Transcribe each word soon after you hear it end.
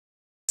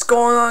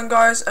going on,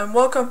 guys, and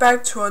welcome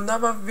back to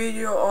another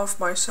video of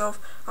myself.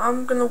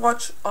 I'm gonna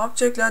watch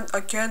Object Land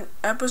again,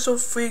 episode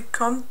 3.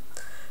 Come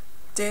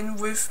in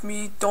with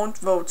me, don't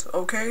vote,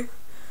 okay?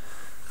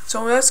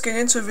 So let's get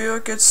into the video,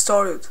 get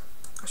started.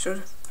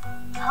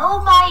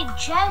 Oh my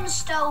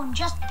gemstone,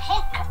 just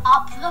pick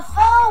up the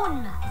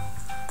phone.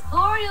 Who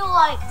are you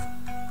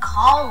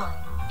calling?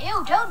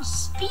 Ew, don't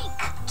speak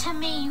to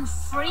me, you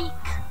freak.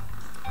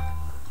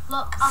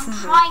 Look, I'm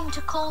trying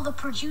to call the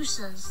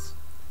producers.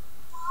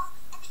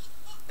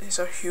 He's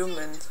a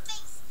human.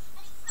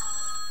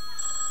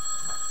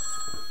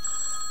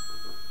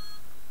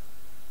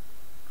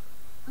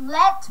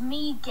 Let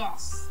me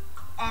guess,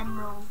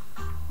 Emerald.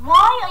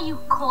 Why are you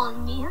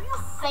calling me? Have you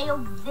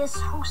failed this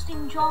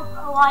hosting job?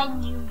 Oh, I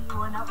knew you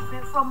were up for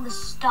it from the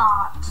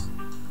start.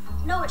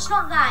 No, it's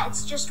not that.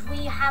 It's just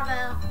we have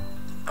a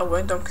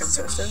random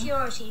contestant.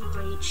 Security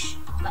breach.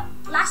 But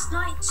last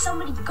night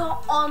somebody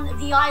got on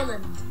the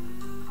island.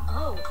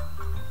 Oh,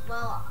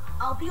 well,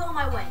 I'll be on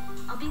my way.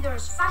 I'll be there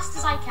as fast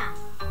as I can.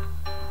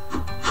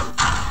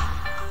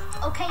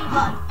 Okay,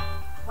 bud.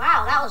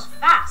 Wow, that was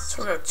fast.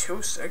 Took like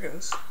 2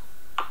 seconds.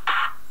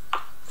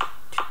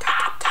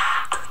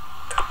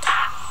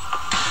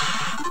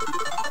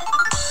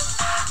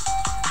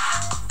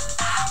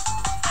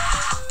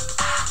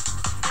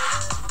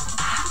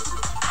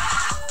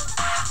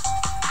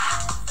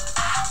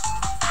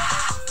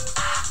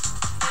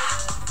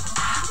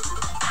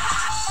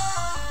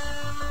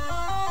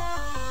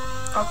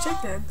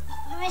 Object Land.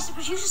 Mr.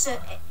 Producer, sir,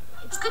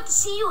 it's good to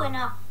see you in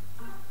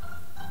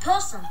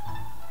person.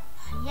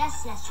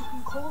 Yes, you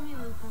can call me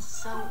Lucas.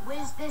 So,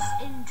 where's this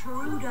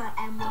intruder,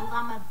 Emerald?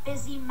 I'm a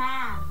busy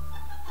man.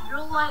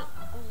 You're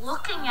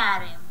looking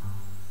at him.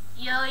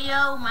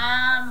 Yo,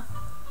 man.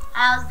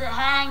 How's it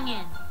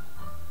hanging?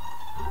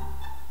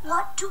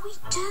 What do we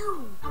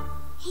do?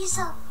 He's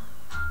a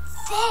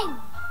thing.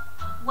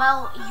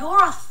 Well,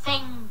 you're a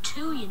thing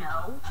too, you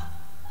know.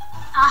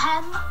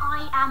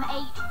 I am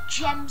a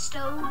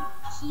gemstone.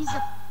 He's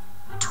a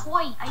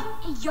toy,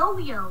 a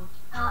yo-yo.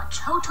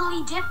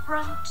 Totally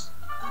different.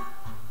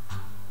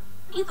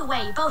 Either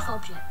way, both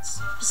objects.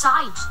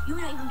 Besides, you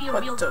may not even be a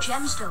real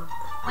gemstone.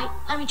 Wait,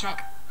 let me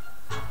check.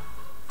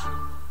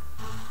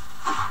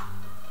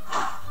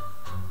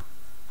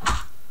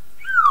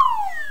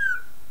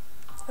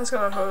 That's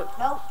gonna hurt.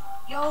 Nope,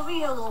 you're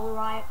real,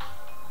 alright.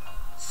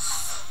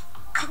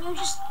 Can you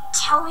just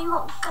tell me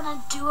what we're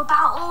gonna do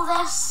about all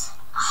this?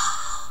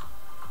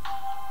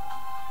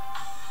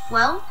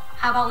 Well,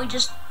 how about we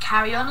just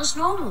carry on as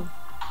normal?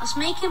 Let's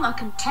make him a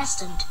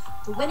contestant.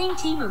 The winning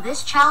team of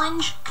this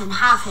challenge can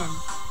have him.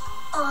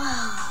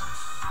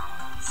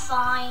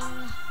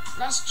 Fine.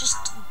 Let's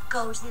just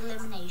go to the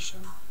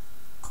elimination.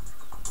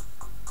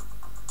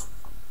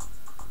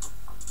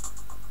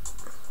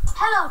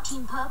 Hello,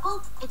 Team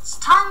Purple. It's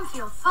time for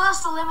your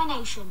first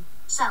elimination.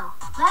 So,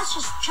 let's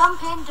just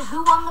jump into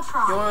who won the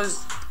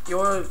prize.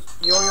 Yours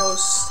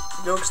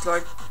looks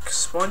like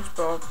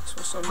SpongeBob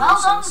for some reason.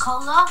 Well done,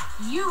 Cola.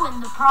 You win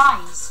the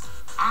prize.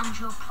 And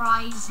your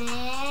prize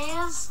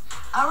is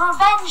a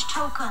revenge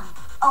token.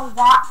 A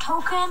what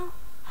token?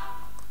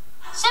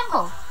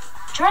 Simple.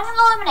 During an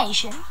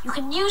elimination, you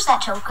can use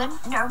that token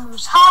and it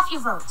removes half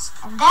your votes.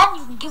 And then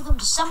you can give them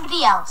to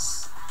somebody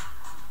else.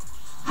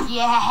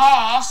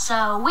 Yeah,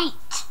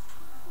 sweet.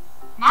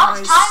 Now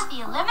It's time for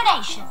the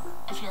elimination.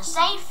 If you're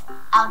safe,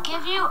 I'll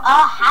give you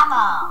a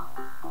hammer.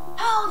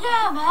 Hell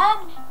yeah,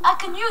 man. I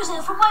can use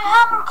it for my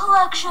hammer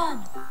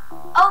collection.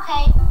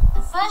 Okay,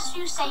 the first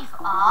few safe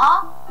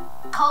are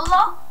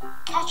cola,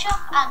 ketchup,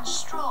 and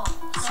straw.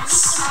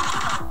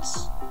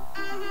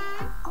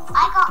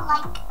 I got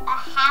a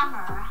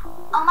hammer.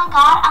 Oh my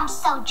god, I'm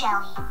so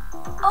jelly.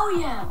 Oh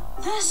yeah,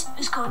 this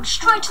is going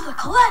straight to the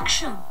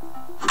collection.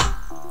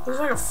 There's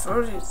like a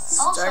 30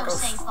 stack also of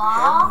safe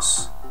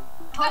hammers.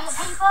 Toilet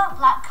paper,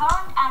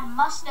 blackcurrant, and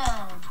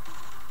mustard.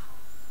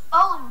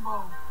 Bowling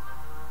ball.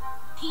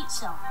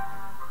 Pizza.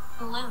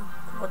 Balloon.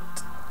 What?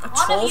 A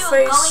One troll of you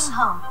face? is going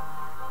home.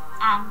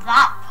 And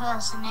that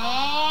person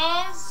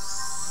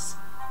is...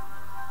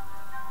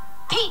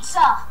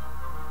 Pizza!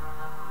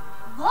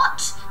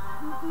 What?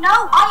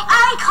 No,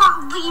 I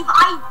can't leave.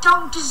 I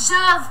don't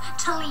deserve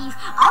to leave.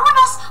 I won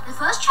us the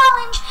first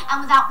challenge,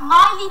 and without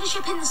my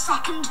leadership in the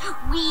second,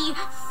 we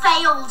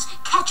failed.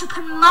 Ketchup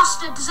and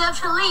mustard deserve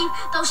to leave.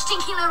 Those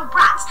stinky little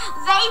brats,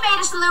 they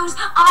made us lose.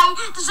 I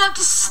deserve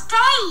to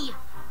stay.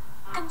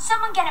 Can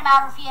someone get him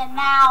out of here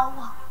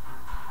now?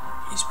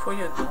 He's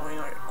pretty annoying,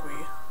 I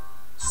agree.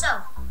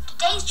 So,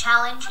 today's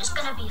challenge is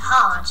going to be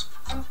hard.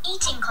 An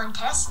eating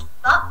contest,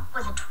 but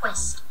with a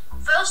twist.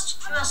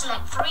 First, you must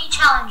select 3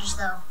 challenges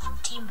though.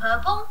 Team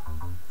Purple?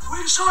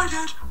 We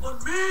decided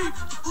on me,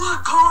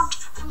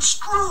 blackcurrant, and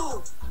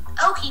straw.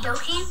 Okie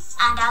dokie.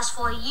 And as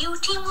for you,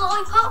 Team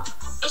Lollipop?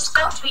 It's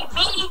going to be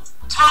me,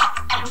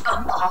 Tack, and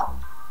Gumball.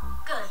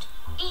 Good.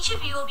 Each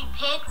of you will be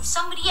paired with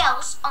somebody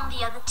else on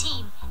the other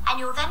team, and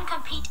you'll then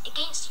compete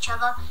against each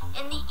other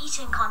in the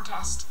eating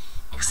contest.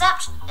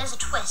 Except there's a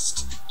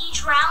twist.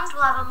 Each round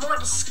will have a more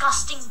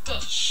disgusting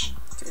dish.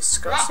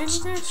 Disgusting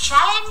Let dish?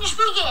 challenge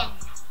begin.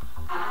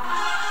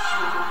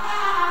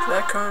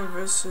 Corn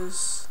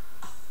versus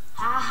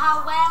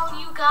Well,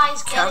 you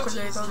guys get it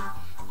calculator. easy.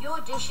 Your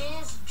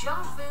dishes,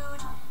 junk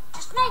food.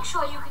 Just make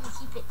sure you can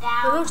keep it It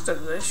down. looks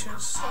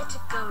delicious. Let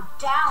it go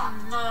down,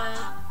 nerd.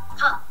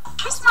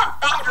 Kiss my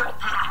battery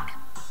pack.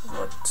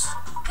 What?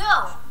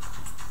 Go.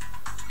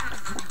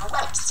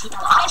 Let's see.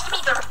 I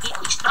estimate there will be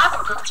at least 9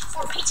 burgers,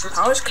 4 pizzas.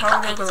 How is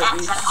Caroline gonna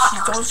eat? She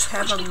don't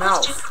have a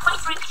mouth.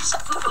 23 pieces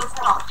of food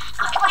overall.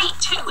 Now I want to eat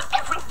 2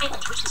 every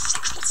minute, which is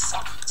 60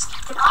 seconds.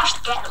 Then I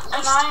should get at And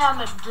least... I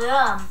am a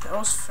dumb. That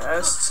was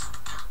fast.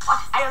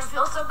 I don't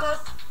feel so good.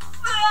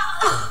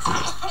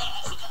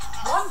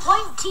 1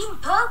 point Team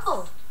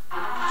Purple.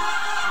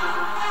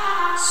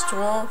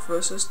 Straw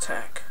versus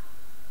tack.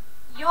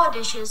 Your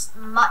dish is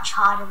much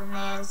harder than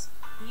theirs.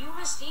 You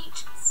must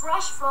eat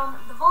fresh from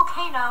the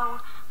volcano,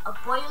 a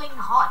boiling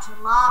hot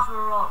lava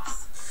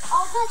rocks.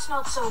 Oh, that's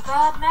not so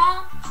bad,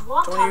 man.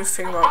 One Don't time even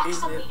think I about eating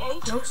accidentally it.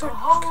 ate It looks like- a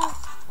whole...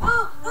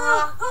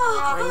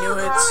 I knew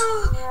it.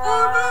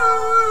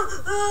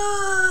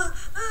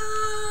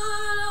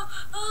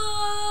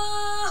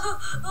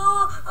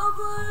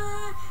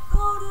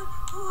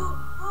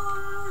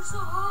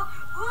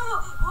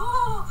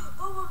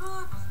 Oh my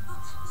god,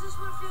 is this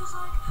what it feels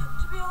like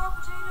to be a hot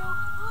potato?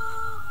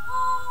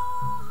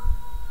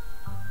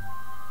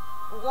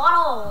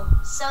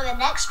 1-1. So the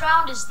next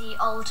round is the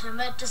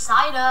ultimate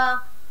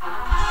decider.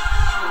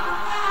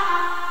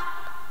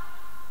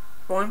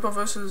 Boingbo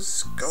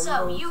versus Gumbo.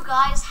 So you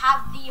guys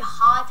have the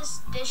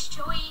hardest dish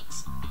to eat.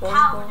 Boingbo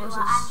Cow manure, versus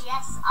and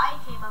yes, I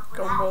came up with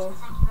Gumbo. that.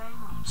 Thank you very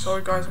much.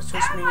 Sorry guys, I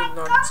just mean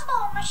not.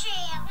 Gumball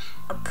machine.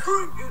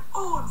 Bring it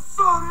on,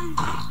 fatty.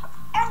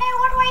 Oh no,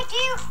 what do I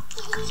do?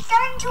 He's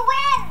going to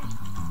win.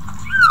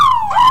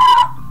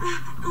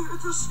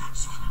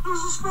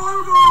 There's a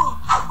spider.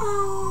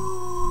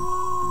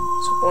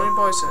 So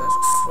Boingbo is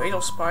afraid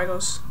of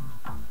spiders.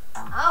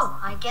 Oh,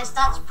 I guess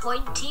that's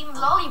point Team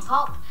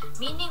Lollipop,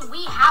 meaning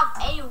we have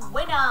a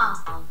winner.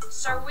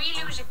 So we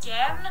lose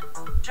again?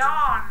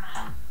 Darn.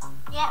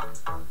 Yep.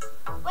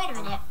 Wait a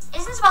minute.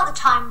 Isn't this what the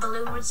time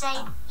balloon would say?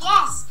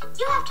 Yes,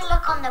 you have to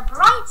look on the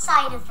bright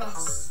side of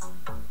this.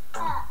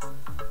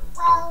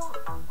 Well,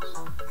 we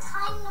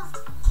kind of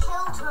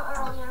killed her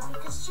earlier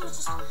because she was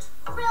just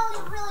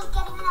really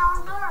getting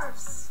on our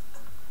nerves.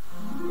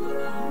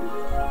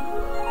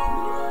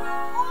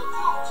 Hey,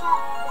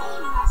 Ketchup. Hey,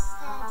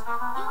 Mustard.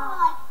 You were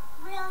like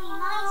really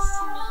nice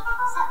to me,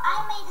 so I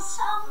made a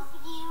song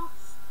for you.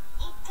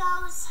 It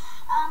goes,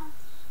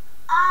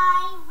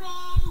 I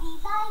really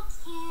like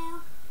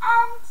you,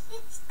 and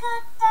it's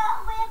good that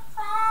we're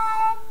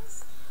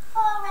friends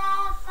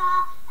forever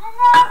and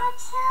ever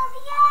till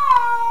the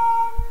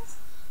end.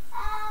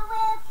 And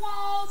we'll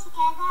play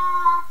together,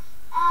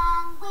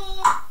 and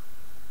we'll...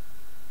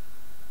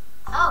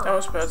 Oh. That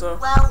was better.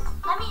 Well,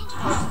 let me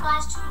introduce you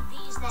guys to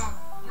these then.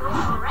 Your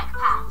correct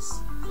pads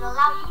will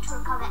allow you to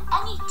recover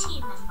any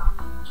team member.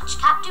 Each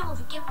captain will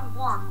be given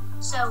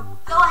 1. So,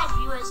 go ahead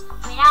viewers,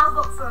 we now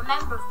vote for a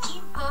member of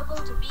Team Purple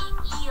to be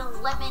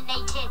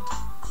eliminated.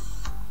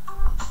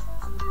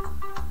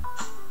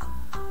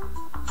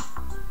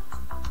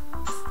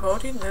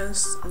 Voting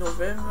ends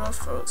November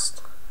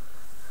 1st.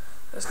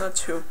 That's not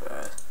too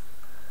bad.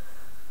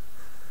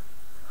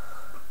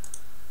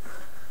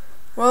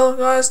 Well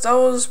guys, that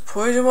was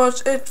pretty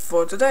much it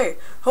for today.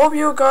 Hope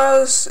you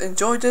guys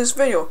enjoyed this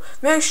video.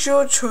 Make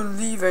sure to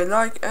leave a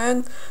like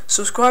and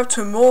subscribe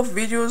to more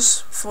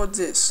videos for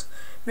this.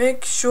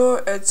 Make sure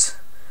to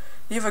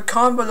leave a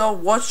comment below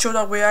what should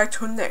I react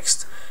to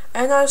next.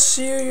 And I'll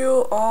see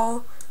you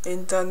all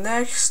in the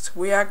next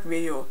react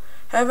video.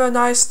 Have a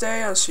nice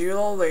day and see you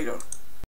all later.